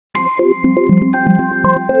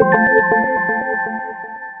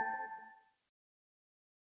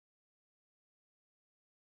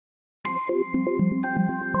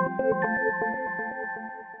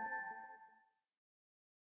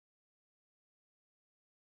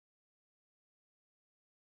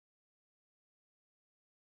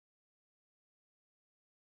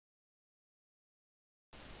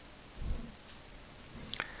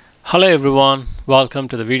Hello everyone, welcome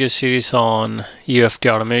to the video series on UFT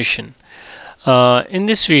automation. In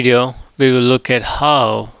this video, we will look at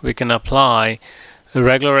how we can apply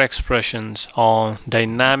regular expressions on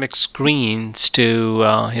dynamic screens to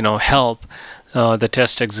help the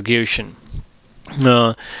test execution.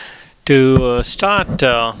 To start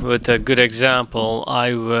with a good example,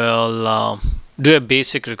 I will do a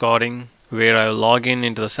basic recording where I will log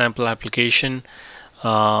into the sample application,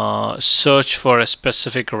 search for a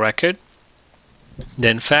specific record,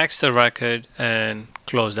 then fax the record and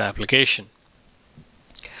close the application.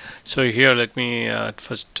 So here, let me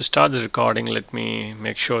first, to start the recording, let me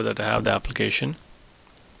make sure that I have the application.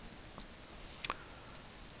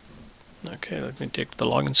 Okay, let me take the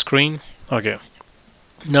login screen. Okay,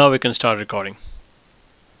 now we can start recording.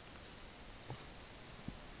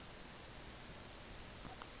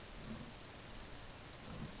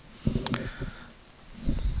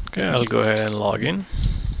 Okay, I'll go ahead and log in.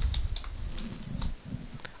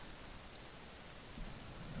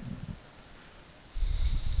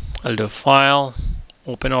 I'll do file,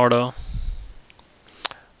 open order.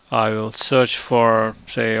 I will search for,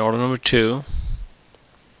 say, order number 2.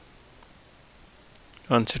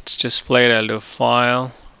 Once it's displayed, I'll do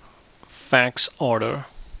file, fax order,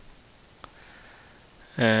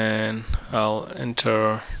 and I'll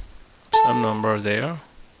enter some number there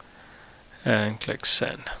and click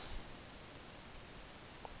send.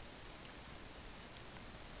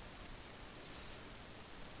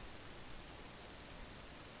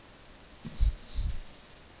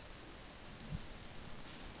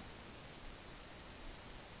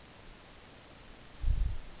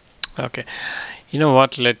 Okay, you know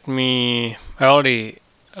what, I already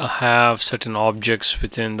have certain objects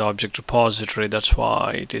within the object repository. That's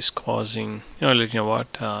why it is causing,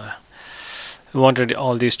 I wanted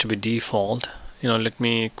all these to be default. Let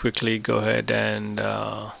me quickly go ahead and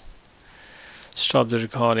stop the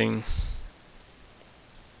recording,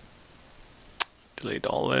 delete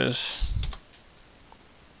all this,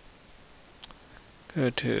 go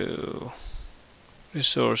to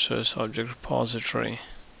resources, object repository.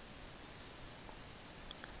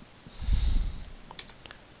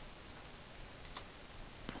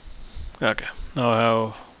 Okay, now I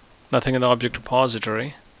have nothing in the object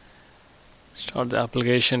repository. Start the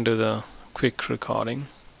application, do the quick recording.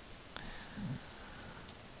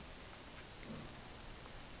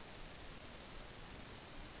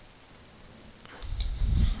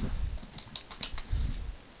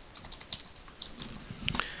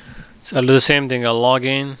 So I'll do the same thing. I'll log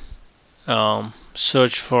in,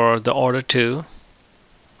 search for the order 2.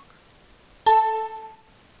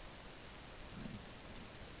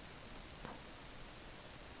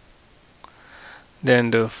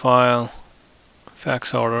 Then do file,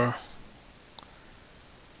 fax order,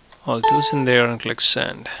 all 2's in there, and click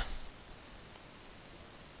send.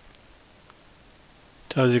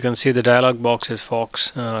 So as you can see, the dialog box is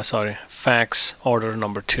fax order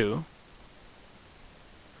number 2.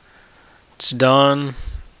 It's done.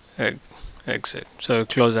 Exit. So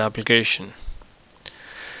close the application.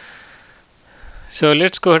 So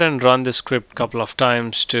let's go ahead and run this script a couple of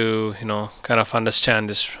times to kind of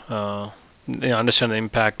understand this. Understand the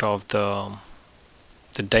impact of the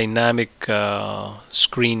dynamic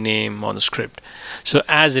screen name on the script. So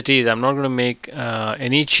as it is, I'm not going to make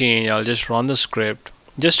any change. I'll just run the script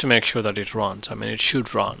just to make sure that it runs. I mean, it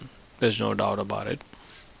should run. There's no doubt about it.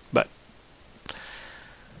 But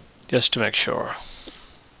just to make sure.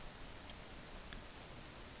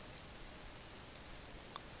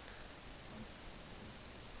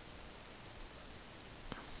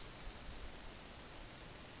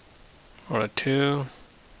 Order 2.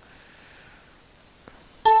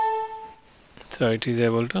 So it is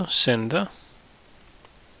able to send the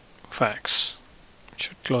fax. It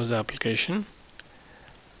should close the application.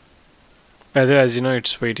 As you know,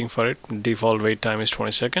 it's waiting for it. Default wait time is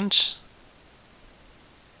 20 seconds.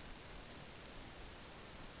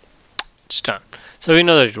 It's done. So we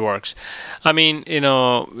know that it works. I mean,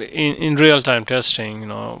 in real-time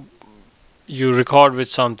testing, you record with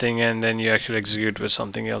something and then you actually execute with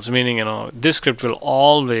something else, meaning this script will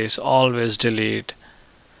always delete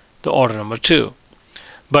the order number 2.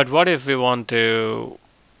 But what if we want to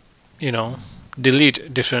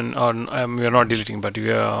delete different, or we're not deleting, but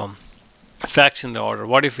we are fax in the order.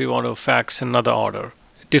 What if we want to fax another order,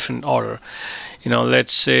 different order?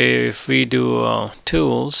 Let's say if we do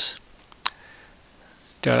tools,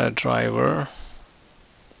 data driver,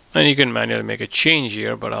 and you can manually make a change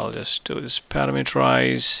here, but I'll just do this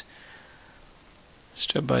parameterize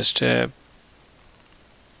step by step,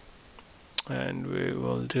 and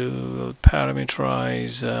we'll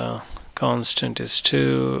parameterize constant is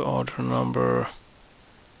 2, order number,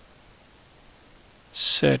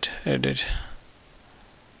 set, edit.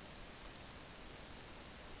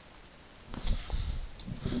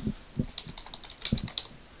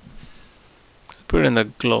 Put it in the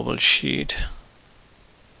global sheet.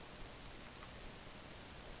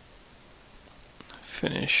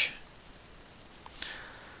 Finish.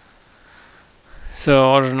 So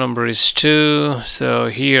order number is 2. So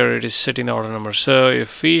here it is setting the order number. So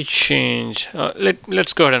if we change,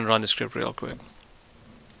 let's go ahead and run the script real quick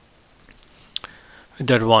with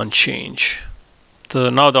that one change. So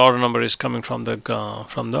now the order number is coming from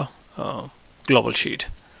the global sheet.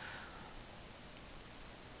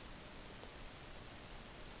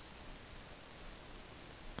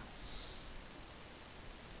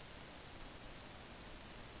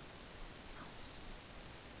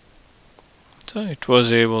 So it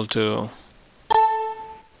was able to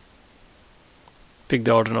pick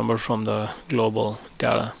the order number from the global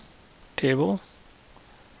data table,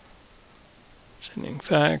 sending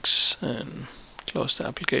fax, and close the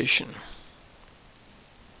application.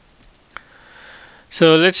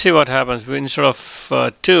 So let's see what happens. Instead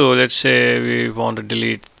of 2, let's say we want to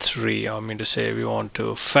delete 3. I mean to say we want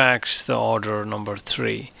to fax the order number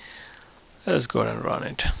 3. Let's go ahead and run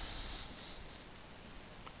it.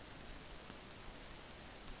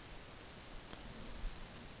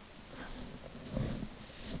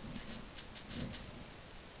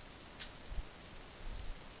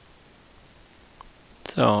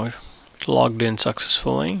 So it logged in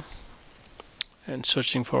successfully and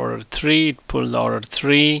searching for order 3, it pulled order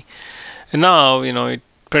 3, and now it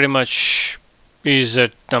pretty much is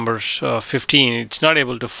at number 15. It's not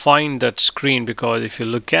able to find that screen because if you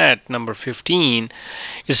look at number 15,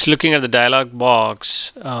 it's looking at the dialog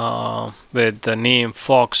box with the name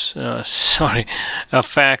fax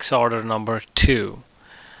order number 2.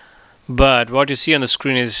 But what you see on the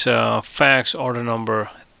screen is fax order number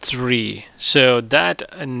 3. So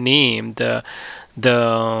that name, the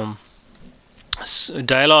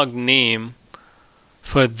dialog name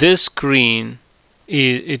for this screen,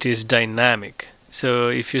 it is dynamic. So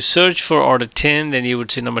if you search for order 10, then you would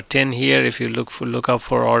see number 10 here. If you look up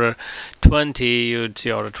for order 20, you would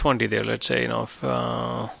see order 20 there. Let's say if,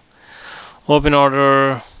 open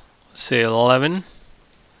order, say 11,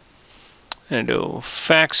 and do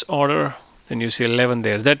fax order, then you see 11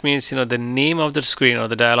 there. That means the name of the screen or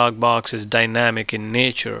the dialog box is dynamic in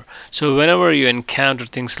nature. So whenever you encounter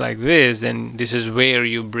things like this, then this is where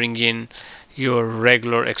you bring in your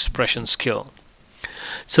regular expression skill.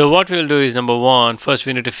 So what we'll do is, number 1, first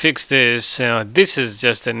we need to fix this. This is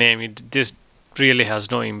just a name. This really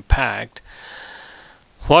has no impact.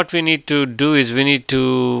 What we need to do is we need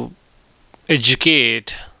to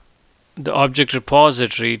educate the object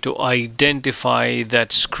repository to identify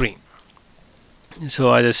that screen.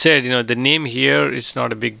 So as I said, the name here is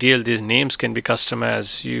not a big deal. These names can be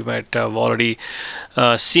customized. You might have already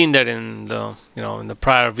seen that in the in the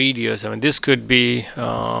prior videos. I mean, this could be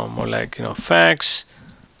more like fax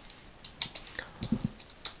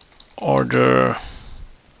order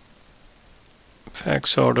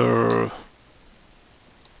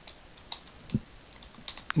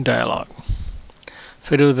dialog.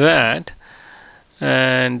 If I do that,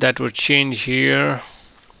 and that would change here.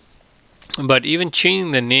 But even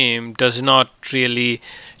changing the name does not really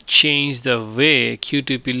change the way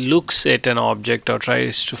QTP looks at an object or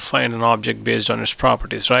tries to find an object based on its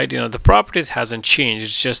properties, right? The properties hasn't changed.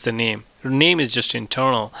 It's just the name. The name is just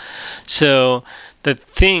internal. So the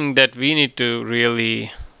thing that we need to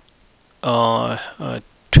really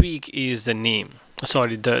tweak is the name.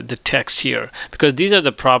 Sorry, the text here, because these are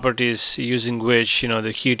the properties using which the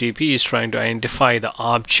QTP is trying to identify the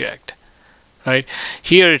object. Right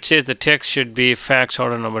here it says the text should be fax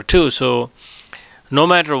order number 2. So no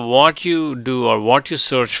matter what you do or what you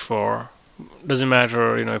search for, doesn't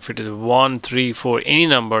matter if it is 1, 3, 4, any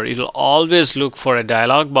number, it'll always look for a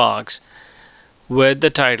dialog box with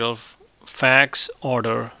the title fax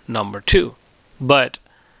order number 2. But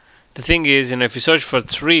the thing is, if you search for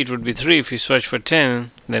 3, it would be 3. If you search for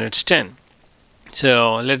 10, then it's 10.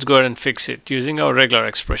 So let's go ahead and fix it using our regular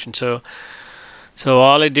expression. So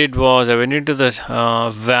all I did was I went into the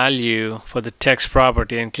value for the text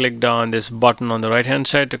property and clicked on this button on the right hand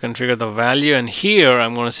side to configure the value, and here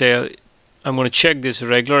I'm going to say I'm going to check this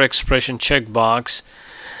regular expression checkbox,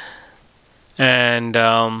 and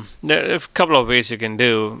there are a couple of ways you can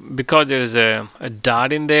do. Because there is a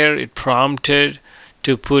dot in there, it prompted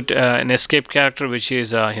to put an escape character, which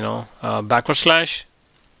is backward slash,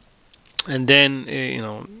 and then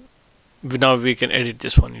now we can edit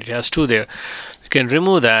this one. It has two there. We can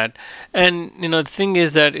remove that, and the thing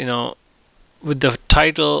is that with the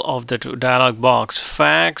title of the dialog box,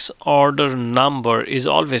 fax order number is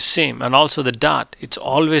always same, and also the dot, it's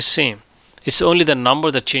always same. It's only the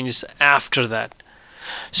number that changes after that.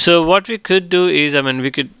 So what we could do is,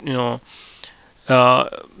 we could use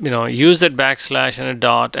that backslash and a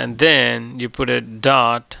dot, and then you put a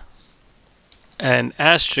dot and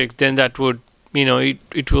asterisk. Then that would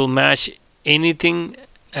it will match anything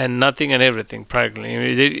and nothing and everything practically.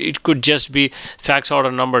 It could just be fax order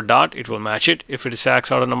number dot, it will match it. If it is fax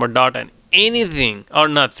order number dot and anything or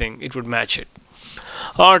nothing, it would match it.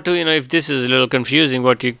 Or to if this is a little confusing,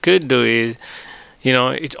 what you could do is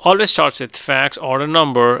it always starts with fax order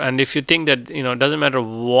number, and if you think that it doesn't matter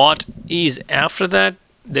what is after that,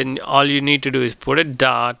 then all you need to do is put a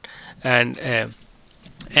dot and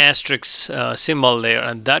asterisk symbol there,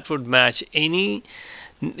 and that would match any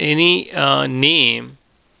name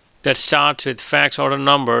that starts with fax order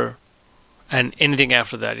number and anything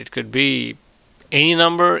after that. It could be any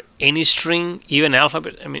number, any string, even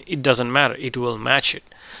alphabet. It doesn't matter, it will match it.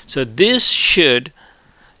 So this should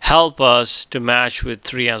help us to match with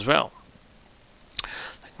 3 as well.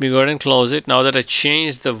 Let me go ahead and close it. Now that I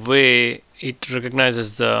changed the way it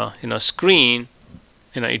recognizes the screen,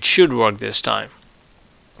 it should work this time,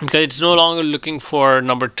 because it's no longer looking for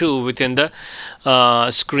number 2 within the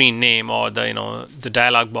screen name or the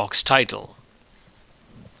dialog box title.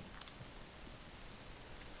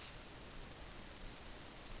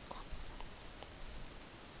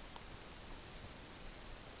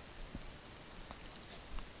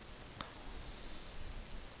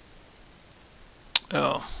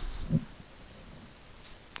 Oh,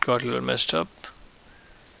 got a little messed up.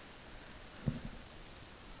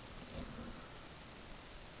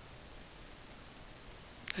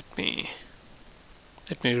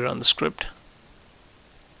 Let me run the script.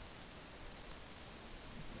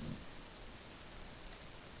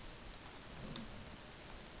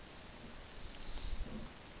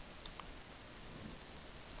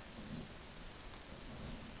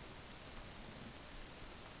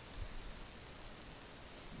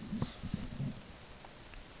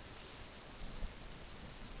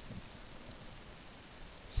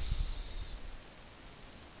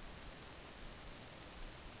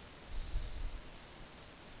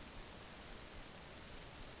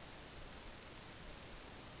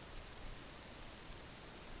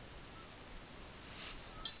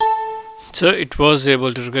 So it was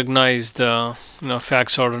able to recognize the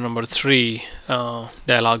fax order number 3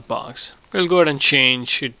 dialog box. We'll go ahead and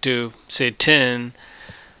change it to say 10,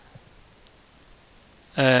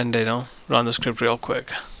 and run the script real quick.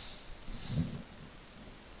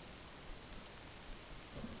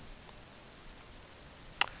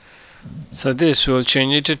 So this will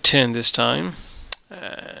change it to 10 this time,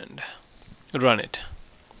 and run it.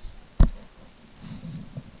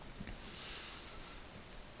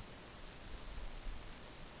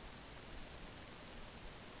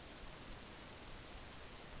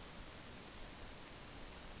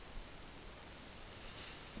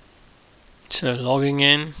 So logging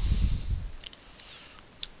in,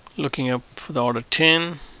 looking up for the order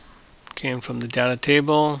 10, came from the data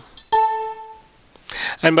table.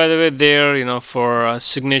 And by the way, there, for a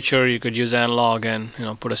signature, you could use analog and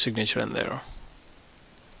put a signature in there.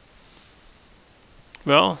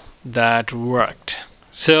 Well, that worked.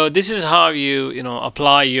 So this is how you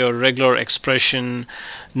apply your regular expression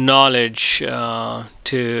knowledge to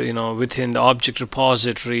within the object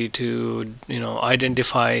repository to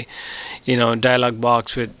identify dialog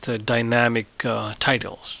box with dynamic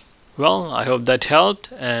titles. Well, I hope that helped,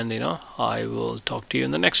 and I will talk to you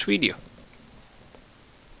in the next video.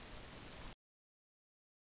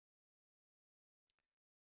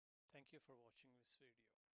 Thank you for watching this video.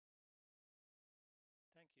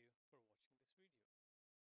 Thank you for watching.